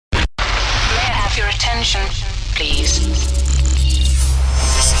have your attention, please?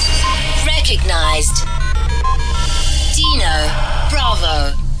 Recognized. Dino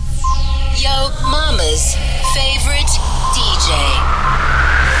Bravo. Yo Mama's favorite DJ.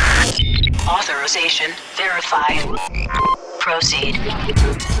 Authorization verified. Proceed.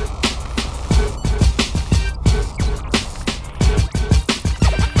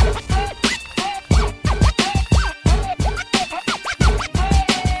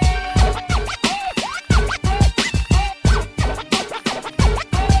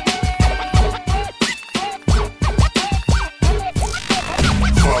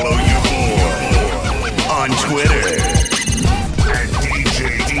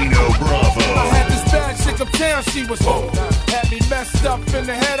 She was had me messed up in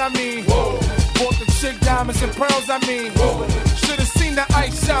the head, I mean. Bought the chick diamonds and pearls, I mean. Should've seen the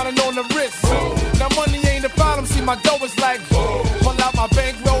ice shining on the wrist. Now money ain't a problem, see my dough is like. Pull out my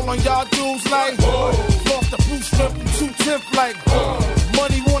bankroll on y'all dudes like. Off the blue strip and 2/10 like.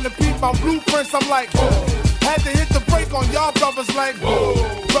 Money wanna beat my blueprints, I'm like. Had to hit the brake on y'all brothers like.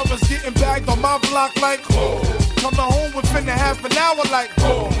 Brothers getting bagged on my block like. Coming home within a half an hour like.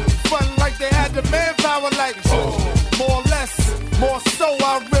 Fun like they had the manpower like. More or less, more so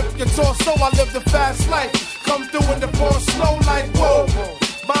I rip your torso, I live the fast life. Come through in the poor slow like whoa.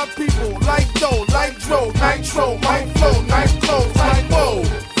 My people like dough, like dro, nitro, my flow, nice clothes like whoa.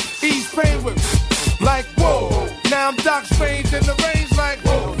 Ease pain with like whoa. Now I'm Doc Strange in the range like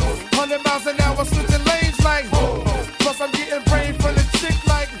whoa. 100 miles an hour switching lanes like whoa. Plus I'm getting brain from the chick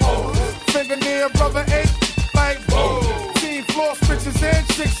like whoa. Fingernail rubber ache like whoa. Team floor bitches and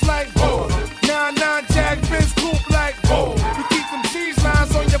chicks like whoa. 9-9 Jag Benz coupe like whoa. You keep them cheese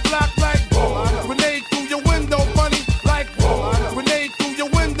lines on your block like whoa. Grenade through your window, bunny like whoa. Grenade through your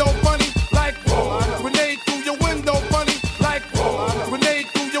window, bunny like whoa. Grenade through your window, bunny like whoa. Grenade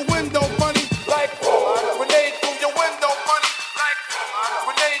through your window, bunny like whoa. Grenade through your window, bunny like whoa.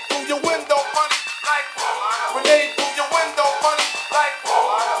 Grenade through your window, bunny like whoa. Grenade through your window, bunny like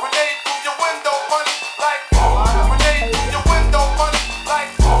whoa. Grenade through your window, bunny like whoa. Grenade through your window, bunny like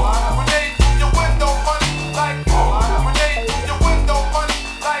whoa. Grenade through your window, bunny like whoa. Grenade through your window, bunny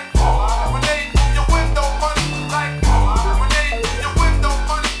like whoa. Grenade through your window, bunny like whoa. Grenade through your window,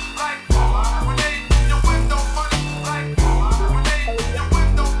 bunny like whoa. Grenade through your window, bunny like whoa. Grenade through your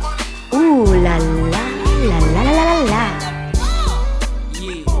window, bunny. Ooh la la la la la la la la. Yeah.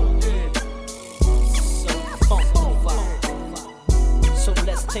 So funky. So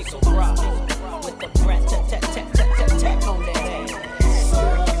let's take a ride with the brat tat tat tat tat tat tat on that ass.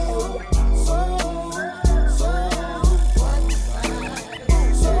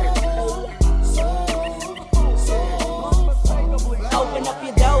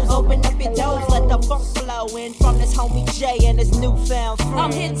 Open up your doors, let the funk flow in from this homie Jay and his newfound friend.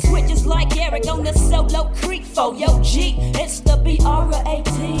 I'm hitting switches like Eric on the solo creek for yo G. It's the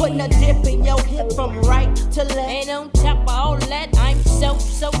B-R-A-T. Putting a dip in your hip from right to left. And on top of all that, I'm so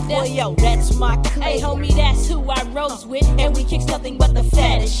down. Well, yo, that's my clique. Hey, homie, that's who I rose with. And we kicks nothing but the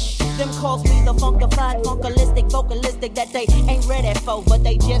fetish. Them calls me the funkified, funkalistic, vocalistic that they ain't ready for, but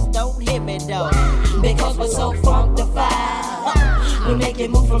they just don't hear me though. Because we're so funkified. We make it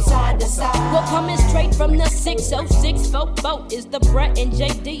move from side to side. We're coming straight from the 606 boat is the Brett and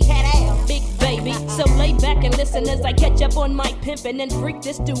JD Big baby. So lay back and listen as I catch up on my pimpin' and freak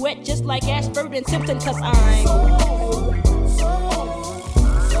this duet just like Ashford and Simpson, cause I'm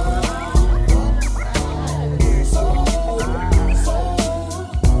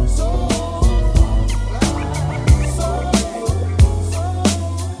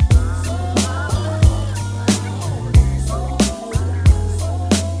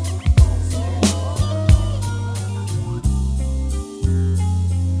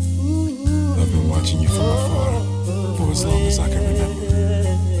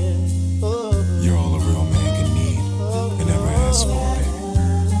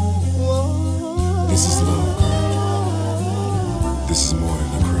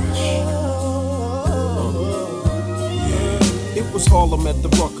Harlem at the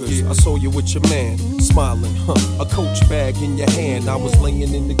Ruckers. I saw you with your man, smiling, a Coach bag in your hand. I was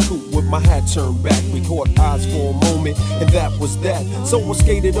laying in the coop with my hat turned back. We caught eyes for a moment, and that was that. So I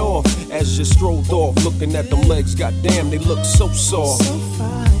skated off as you strolled off, looking at them legs. Goddamn, they look so soft. So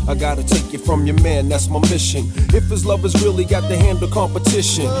fine. I gotta take it from your man, that's my mission. If his lovers really got to handle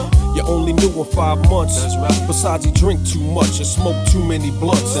competition, you only knew him 5 months. Besides, he drink too much and smoke too many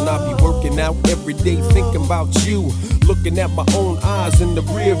blunts. And I be working out every day thinking about you. Looking at my own eyes in the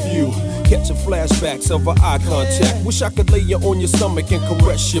rear view. Catching flashbacks of our eye contact. Wish I could lay you on your stomach and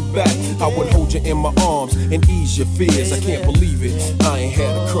caress your back. I would hold you in my arms and ease your fears. I can't believe it, I ain't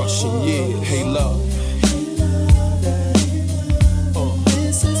had a crush in years. Hey love,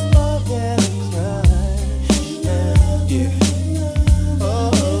 this is more than a crush. yeah.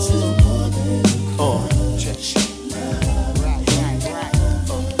 This is more than a crush. Check.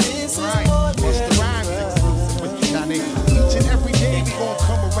 This is more than a crush. Now, each and every day we gon'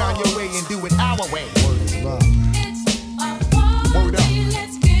 come around your way and do it our way. Word up.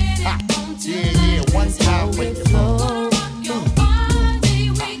 Ha. Yeah, one time with you.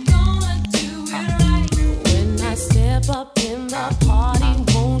 When I step up in the party,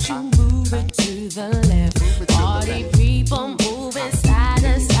 won't you move it to the left? Party people moving side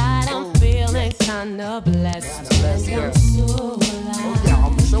to side, I'm feeling kinda blessed. I'm so alive. Yeah,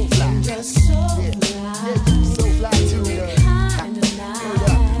 I'm so fly. You're so fly. So fly too. Kinda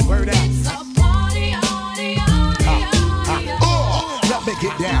nice. Word up. It's a party, Let me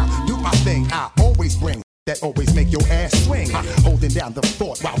get down, do my thing. I always bring that always make your ass swing. Holding down the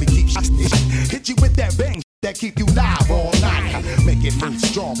fort while we keep hit you with that bang that keep you live all night. Make it move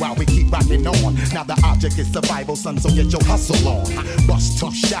strong while we keep rocking on. Now the object is survival, son, so get your hustle on. Bust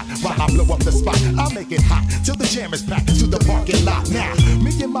 2 shot while I blow up the spot. I'll make it hot till the jam is packed to the parking lot. Now,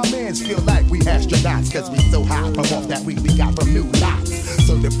 me and my mans feel like we astronauts, cause we so high from off that weed we got from new lots.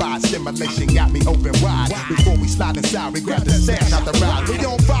 Certified stimulation got me open wide. Before we slide inside, we grab the stash out the ride. We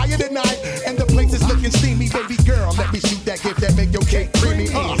on fire tonight, and the place is looking steamy. Baby girl, let me shoot that gift that make your cake creamy.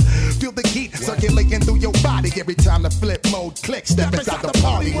 Feel the heat circulating through your body every time the flip mode clicks. Step inside the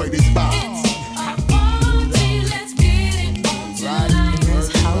party where this bounce. let's get it on tonight. That's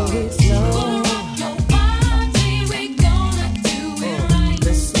how we flow. Your body, we gonna do it right.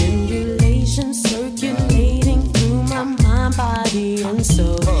 The stimulation circulating through my mind, body, and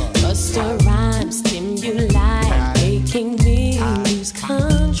soul. Bust a rhyme, stimuli, making me lose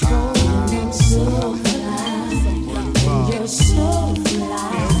control. I'm so fly, and you're so fly.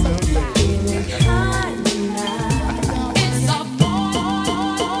 Feeling kinda nice. It's a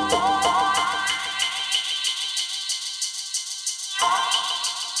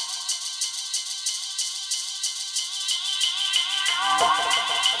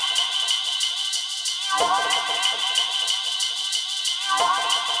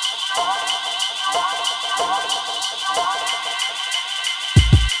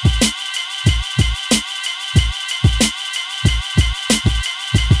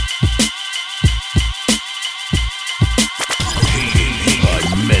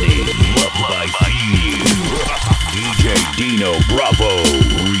DJ Dino Bravo,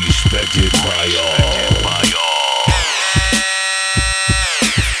 respected by all.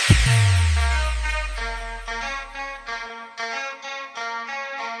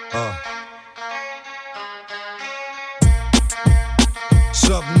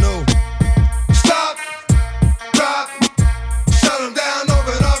 Something new. Stop, drop, shut them down,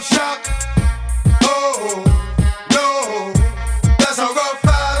 open up shop. Oh, no, that's how rough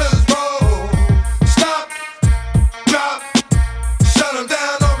riders roll. Stop, drop, shut them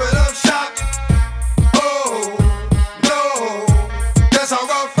down, open up shop. Oh, no, that's how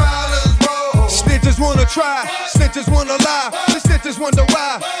rough riders roll. Snitches wanna try, snitches wanna lie, the snitches wonder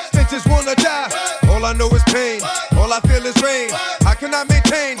why, snitches wanna die. All I know is pain, all I feel is rain. How can I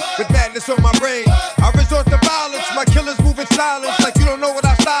maintain with madness on my brain? I resort to violence, my killers move in silence like you don't know what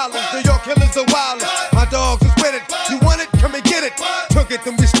our style is. New York killers are wildest, my dogs is with it. You want it, come and get it. Took it,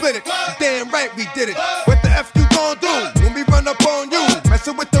 then we split it. Damn right we did it. What the F you gon' do when we run up on you?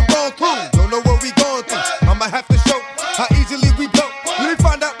 Messing with the wrong crew, don't know what we going through. I'ma have to show how easily we broke. Let me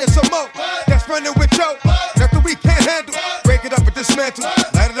find out there's some more that's running with Joe. Nothing we can't handle, break it up and dismantle.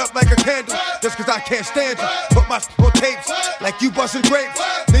 Light it up like a candle, just cause I can't stand you. Put my on tapes, like you busting grapes.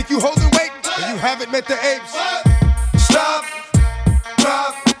 Think you holding weight, and you haven't met the apes. Stop,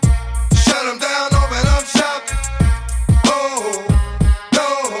 drop, shut them down, open up shop. Oh,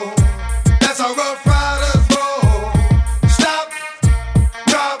 no, that's how rough riders roll. Stop,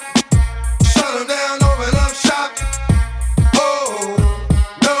 drop, shut them down, open up shop. Oh,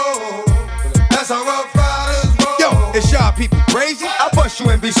 no, that's how rough riders roll. Yo, it's y'all people crazy? I bust you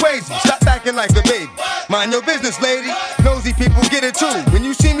and be swayzy. Stop acting like a baby. Mind your business, lady. Nosy people get it too. When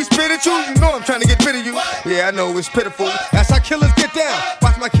you see me spit at you, you know I'm trying to get rid of you. Yeah, I know it's pitiful. That's how killers get down.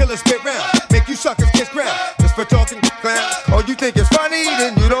 Watch my killers spit round. Make you suckers kiss ground. Just for talking, clown. Oh, you think it's funny?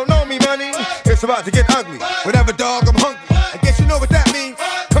 Then you don't know me, money. It's about to get ugly. Whatever, dog, I'm hungry. I guess you know what that means.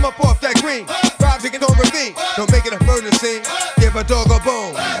 Come up off that green. Vibes again on ravine. Don't make it a murder scene. Give a dog a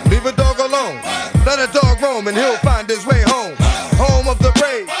bone. Leave a dog alone. Let a dog roam and he'll find his way home. Home of the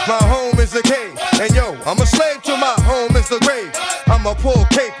brave. My home is the cave. And yo, I'm a slave to my home is the grave. I'm a pull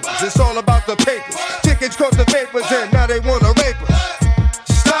capers. It's all about the papers. Chickens caught the papers and now they wanna rape us.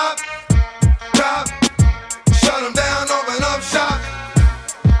 Stop. Stop. Shut them down, open up shop.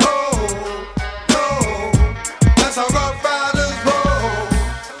 Oh, no. That's how Rough Riders roll.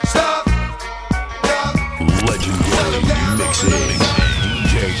 Stop. Stop. Legendary mixing.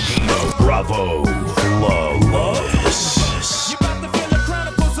 DJ Dino Bravo. Flawless. You about to feel the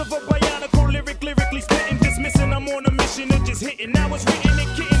chronicles of a bionicle lyrically spitting, dismissing. I'm on a mission and just hitting. Now it's written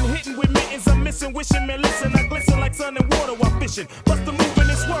and kitten, hitting with mittens. I'm missing, wishing, man, listen. I glisten like sun and water while fishing. Bust the move in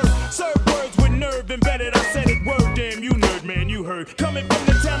this word. Serve words with nerve embedded. I said it word, damn you nerd, man, you heard. Coming from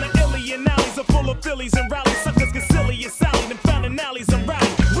the town of Illy and alleys are full of Phillies and rallies. Suckers get silly and Sally. Them found alleys and rally.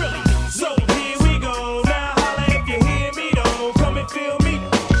 Really? So here we go. Now holla if you hear me though. Come and feel me.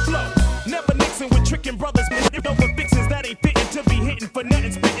 Flow. Never mixing with tricking brothers. Over fixes that ain't fitting to be hitting for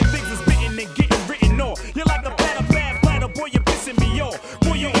nothing. Spitting things is spitting and getting written on. You're like a bad platter. Boy, you're pissing me off.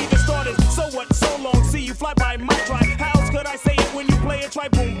 Boy, you even started. So what? So long. See you fly by my try. How else could I say it when you play it? Try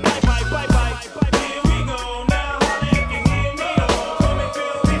boom. Bye bye. Bye bye. Here we go. Now holla if you hear me though. Come and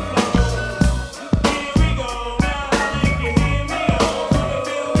feel me flow. Here we go. Now holla if you hear me though. Come and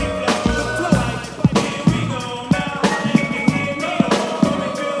feel me flow. The flow. Here we go. Now holla if you hear me though. Come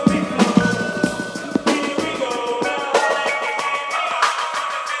and feel me flow. Here we go. Now holla if you hear me though.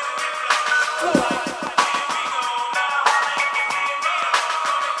 Come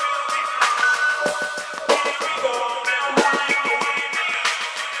and feel me flow.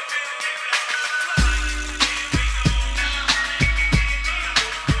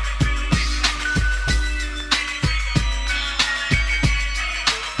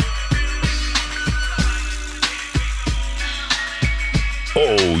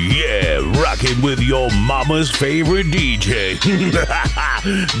 Oh yeah, rocking with your mama's favorite DJ,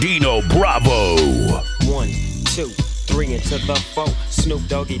 Dino Bravo. 1, 2, 3 into the 4. Snoop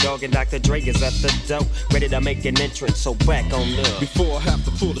Doggy Dogg and Dr. Dre is at the door, ready to make an entrance, so back on up. Before I have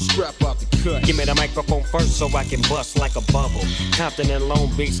to pull the strap out the cut, give me the microphone first so I can bust like a bubble. Compton and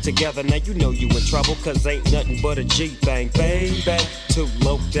Long Beach together, now you know you in trouble, cause ain't nothing but a G thing, baby. 2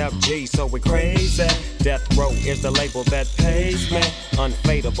 loped out G, so we crazy. Death Row is the label that pays me.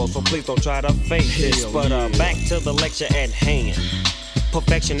 Unfadable, so please don't try to fake this. But back to the lecture at hand.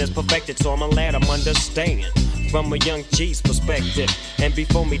 Perfection is perfected, so I'm a lad, I'm understand. From a young G's perspective. And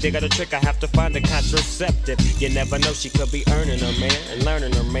before me, they got a trick, I have to find a contraceptive. You never know, she could be earning her man and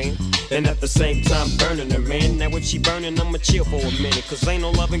learning her man. And at the same time, burning her man. Now when she burning, I'ma chill for a minute. Cause ain't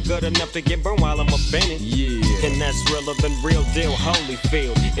no loving good enough to get burned while I'm offended. Yeah. And that's realer than real deal,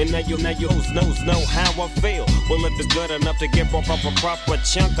 Holyfield. And now you know how I feel. Well, if it's good enough to get broke off a proper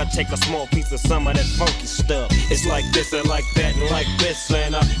chunk, I take a small piece of some of that funky stuff. It's like this and like that and like this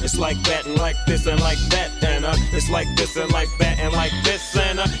and it's like that and like this and like that and it's like this and like that and like this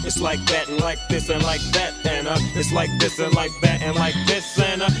and it's like that and like this and like that and it's like this and like that and like this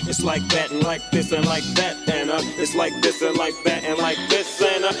and it's like that and like this and like that and it's like this and like that and like this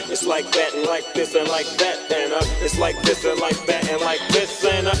and it's like that and like this and like that and it's like this and like that and like this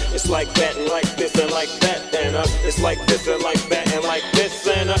and it's like that and like this and like that and it's like this and like that and like this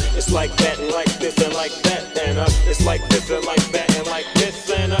and it's like that and like this and like that and it's like this and like that and like this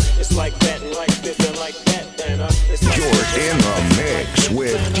and it's like that and like this and like that and it's like You're in the mix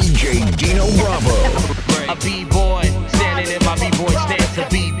with DJ Dino Bravo. A B-boy, standing in my B-boy stance. A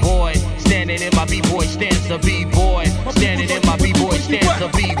B-boy, standing in my B-boy stance. A B-boy, standing in my B-boy stance. A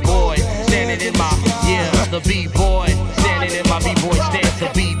B-boy, standing in my, yeah, the B-boy, standing in my B-boy stance.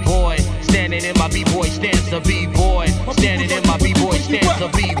 A B-boy, standing in my B-boy stance. A B-boy, standing in my B-boy stance. A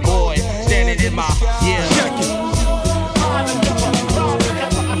B-boy, standing in my, yeah.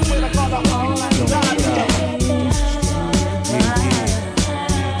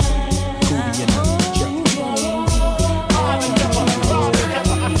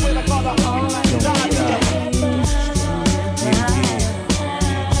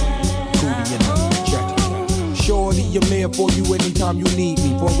 I'm there for you anytime you need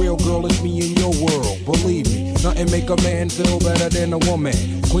me. For real, girl, it's me in your world. Believe me, nothing make a man feel better than a woman.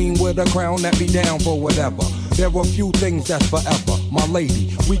 Queen with a crown that be down for whatever. There are few things that's forever. My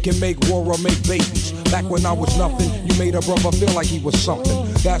lady, we can make war or make babies. Back when I was nothing, you made a brother feel like he was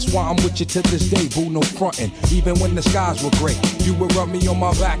something. That's why I'm with you to this day, boo, no frontin'. Even when the skies were gray, you would rub me on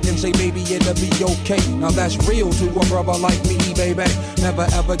my back and say, baby, it'll be okay. Now that's real to a brother like me, baby. Never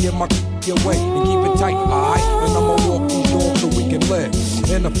ever give my your way and keep it tight, alright? And I'ma walk these doors so we can live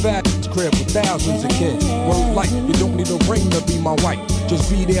in a fat crib with thousands of kids. Word like, you don't need a ring to be my wife.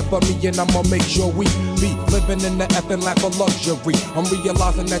 Just be there for me and I'ma make sure we be living in the effing lap of luxury. I'm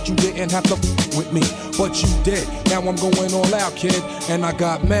realizing that you didn't have to with me, but you did. Now I'm going all out, kid, and I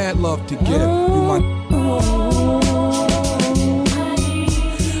got mad love to give. You my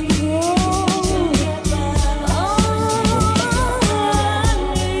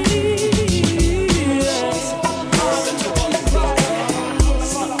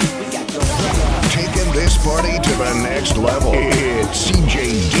party to the next level. It's CJ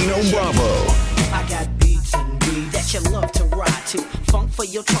Dino Bravo. I got beats and beats that you love to ride to. Funk for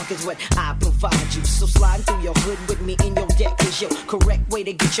your trunk is what I provide you. So slide through your hood with me in your deck is your correct way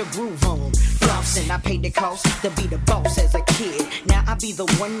to get your groove on. Flossing, I paid the cost to be the boss as a kid. Now I be the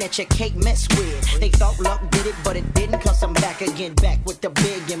one that your cake mess with. They thought luck did it, but it didn't, cause I'm back again, back with the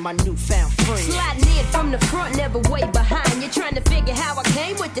big and my newfound friend. Sliding in from the front, never way behind. You're trying to figure how I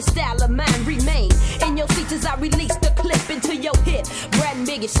came with the style of mine. Remain in your seats as I release the clip into your hip. Brad and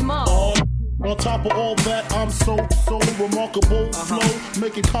Biggie Small. On top of all that, I'm so remarkable. Flow,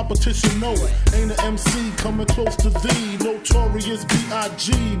 making competition know it. Ain't an MC coming close to thee. Notorious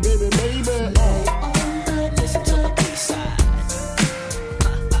B.I.G. Baby, baby. Listen to the B-side.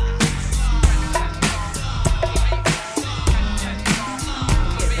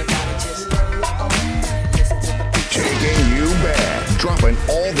 Taking you back, dropping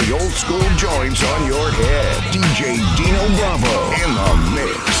all the old school joints on your head. DJ Dino Bravo in the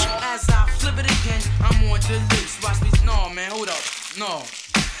mix. As I flip it again, I'm on the loose. Watch me, no man, hold up, no.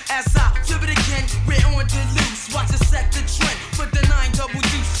 As I flip it again, we're on the loose. Watch us set the trend for the 9 double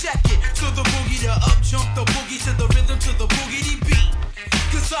deuce. Check it to the boogie, the up jump, the boogie to the rhythm, to the boogity beat.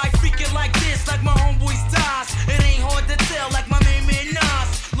 Cause I freak it like this, like my homeboys dies. It ain't hard to tell, like my main man Nas.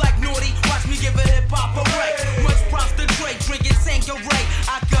 Like Naughty, watch me give a hip hop a break. Much props to Drake, drinking Tanqueray.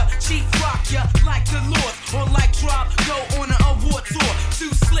 I could chief rock ya like the Lord, or like Drop, go on an award tour. Too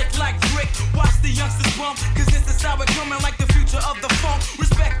slick like Rick, watch the youngsters bump. Cause this is how it coming, like the future of the funk.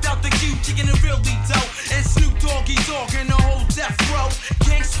 Respect out the Q, kicking it really dope. And Snoop Doggy Dogg and the whole death row.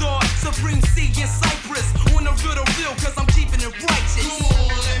 Gangstar, Supreme C in Cypress. On the real, cause I'm keeping it righteous. Come on,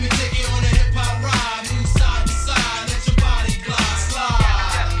 let me take you on a hip hop ride. Move side to side, let your body glide. Slide.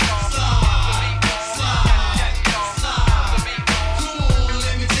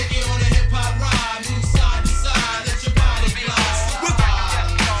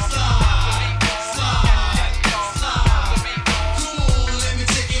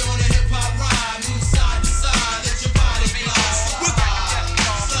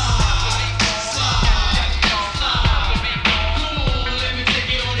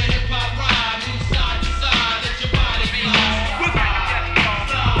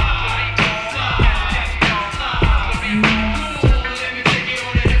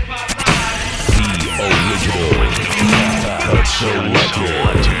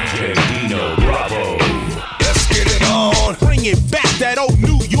 Dino Bravo. Let's get it on. Bring it back, that old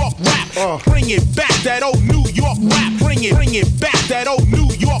New York rap. Bring it back, that old New York rap. Bring it back, that old New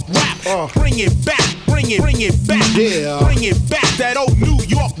York rap. Bring it back, bring it back. Yeah. Bring it back, that old New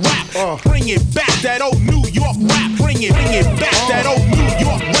York rap. Bring it back, that old New York rap. Bring it back, that old New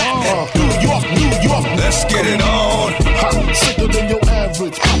York rap. New York. Let's get it on. Sicker than your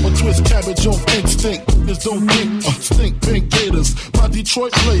average. Pop a twist cabbage on instinct. Just don't think, stink pink gators. My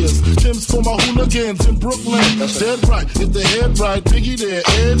Detroit players. Tim's for my hooligans in Brooklyn. Dead right, if the head right, Biggie there,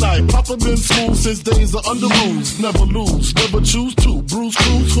 air night. Papa been school since days of under rules. Never lose, never choose to. Bruise,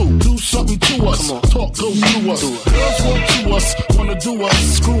 cruise, who? Do something to us. Talk, go through us. Girls want to us, wanna do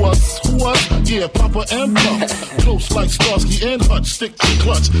us. Screw us, who us? Yeah, Papa and Pump. Close like Starsky and Hutch. Stick to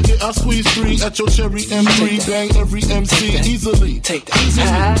clutch. Yeah, I squeeze 3 at your cherry M3. Bang every MC easily. Take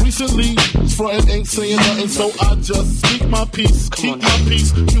that. Recently, frontin' ain't saying nothing, so I just speak my peace. Keep my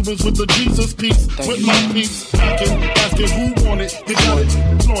peace. Cubans with the Jesus peace. With my peace. Packing, asking who want it. You got it,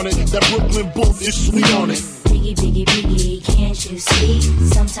 flaunt it. That Brooklyn bull is sweet on it. Biggie, biggie, biggie, can't you see?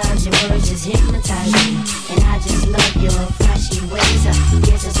 Sometimes your words just hypnotize me. And I just love your flashy ways. I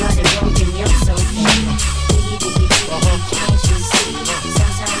guess it's why they're broken, you're so mean. Biggie, biggie, biggie, can't you see?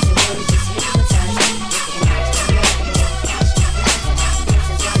 Sometimes your words just hypnotize me. And I just love your flashy ways.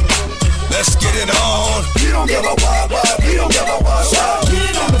 Let's get it on. You don't give a what. You don't give a what. Get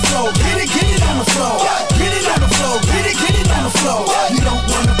it on the floor. Get it on the floor. Get it on the floor. Get it on the floor. You don't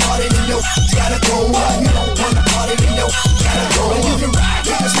wanna party, then you gotta go. You don't wanna party, then you gotta go. You can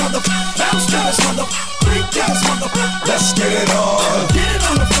ride.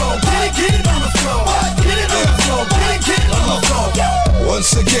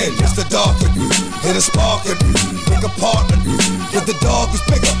 Hit a spark and break apart. But the dog is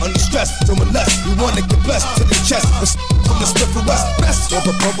bigger under stress. So unless you wanna get blessed to the chest, from the Smith and West, best of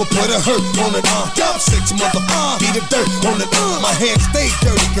a purple, put a hurt on it. Dump 6 motherfucker, beat the dirt on it. My hands stay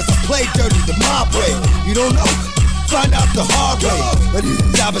dirty, cause I play dirty the mob way. You don't know? Find out the hard way, but the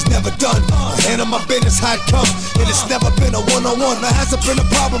job is never done. I handle my business how it comes, and it's never been a one-on-one. There hasn't been a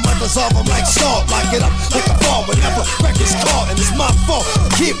problem, I dissolve them like salt. Lock it up like a ball whenever record's caught, and it's my fault.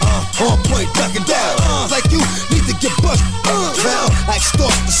 Keep on point, ducking down. Like you need to get bust down. I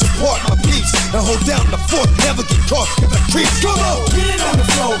extort to support my peeps and hold down the fort. Never get caught if I creep. Come on, get it on the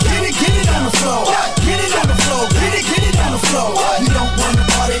floor, get it on the floor. Get it on the floor, get it on the floor. You don't wanna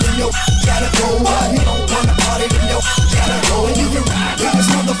party, then you gotta go. You don't wanna party, then you gotta go. And you can ride with this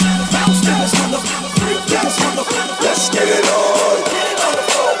motherfucker, bounce to this motherfucker, freak this motherfucker. Let's get it on.